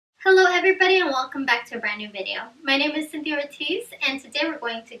Hello everybody and welcome back to a brand new video. My name is Cynthia Ortiz and today we're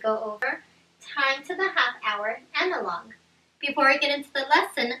going to go over time to the half hour analog. Before we get into the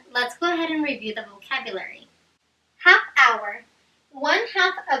lesson, let's go ahead and review the vocabulary. Half hour.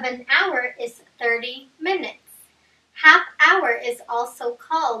 1/2 of an hour is 30 minutes. Half hour is also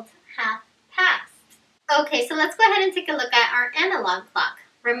called half past. Okay, so let's go ahead and take a look at our analog clock.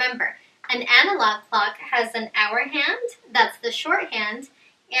 Remember, an analog clock has an hour hand, that's the shorthand,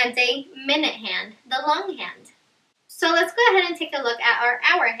 and a minute hand, the long hand. So let's go ahead and take a look at our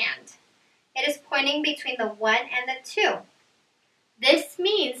hour hand. It is pointing between the 1 and the 2. This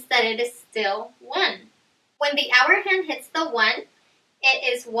means that it is still 1. When the hour hand hits the 1,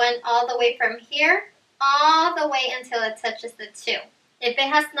 it is 1 all the way from here, all the way until it touches the 2. If it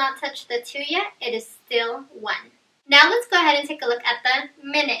has not touched the 2 yet, it is still 1. Now let's go ahead and take a look at the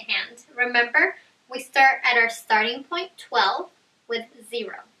minute hand. Remember, we start at our starting point, 12, with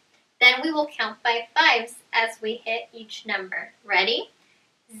 0. Then we will count by 5s as we hit each number. Ready?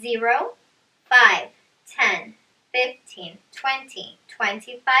 0, 5, 10, 15, 20,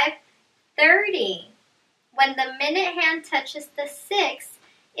 25, 30. When the minute hand touches the 6,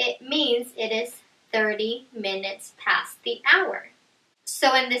 it means it is 30 minutes past the hour.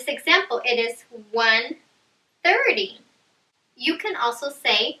 So in this example, it is 1:30. You can also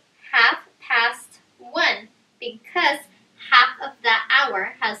say half past 1 because half of that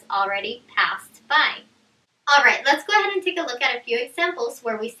hour has already passed by. Alright, let's go ahead and take a look at a few examples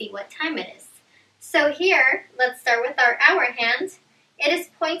where we see what time it is. So here, let's start with our hour hand. It is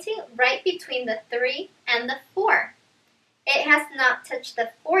pointing right between the 3 and the 4. It has not touched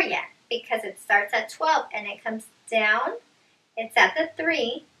the 4 yet because it starts at 12 and it comes down. It's at the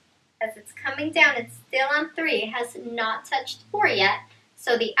 3. As it's coming down, it's still on 3. It has not touched 4 yet,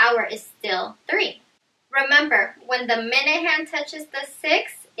 so the hour is still 3. Remember, when the minute hand touches the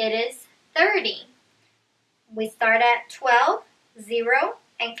 6, it is 30. We start at 12, 0,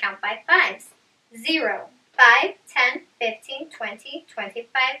 and count by 5s. 0, 5, 10, 15, 20,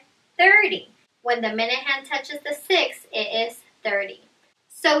 25, 30. When the minute hand touches the 6, it is 30.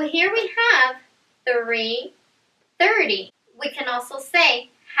 So here we have 3:30. We can also say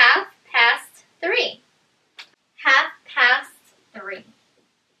half past 3. Half past 3.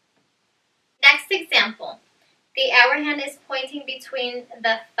 Next example. The hour hand is pointing between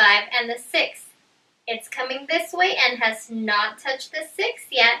the 5 and the 6. It's coming this way and has not touched the 6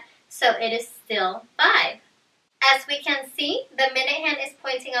 yet, so it is still 5. As we can see, the minute hand is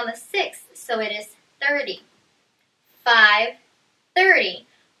pointing on the 6, so it is 30. 5:30.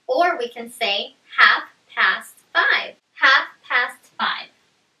 Or we can say half past 5. Half past 5.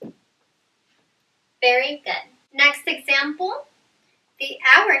 Very good. Next example. The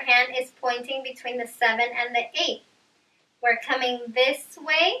hour hand is pointing between the 7 and the 8. We're coming this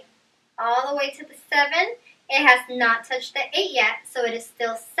way, all the way to the 7. It has not touched the 8 yet, so it is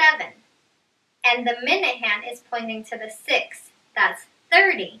still 7. And the minute hand is pointing to the 6. That's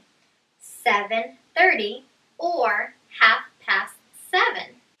 30. 7:30 or half past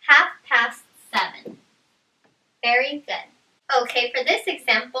 7. Half past 7. Very good. Okay, for this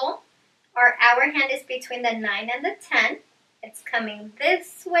example, our hour hand is between the 9 and the 10. It's coming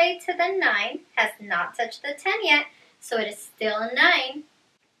this way to the 9, has not touched the 10 yet, so it is still a 9.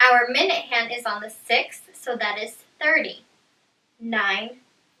 Our minute hand is on the 6, so that is 30.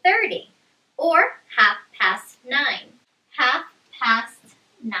 9:30, or half past 9. Half past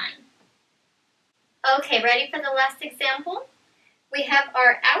 9. Okay, ready for the last example? We have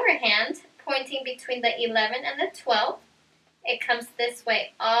our hour hand pointing between the 11 and the 12. It comes this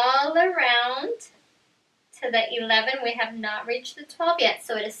way all around to the 11. We have not reached the 12 yet,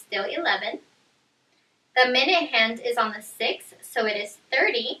 so it is still 11. The minute hand is on the 6, so it is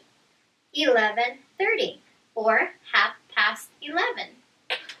 30. 11:30, or half past 11.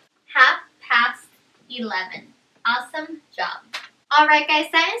 Half past 11. Awesome job. Alright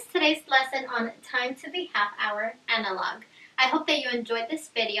guys, that is today's lesson on time to the half hour analog. I hope that you enjoyed this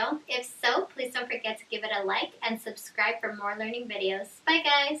video. If so, please don't forget to give it a like and subscribe for more learning videos. Bye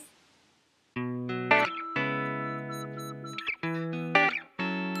guys!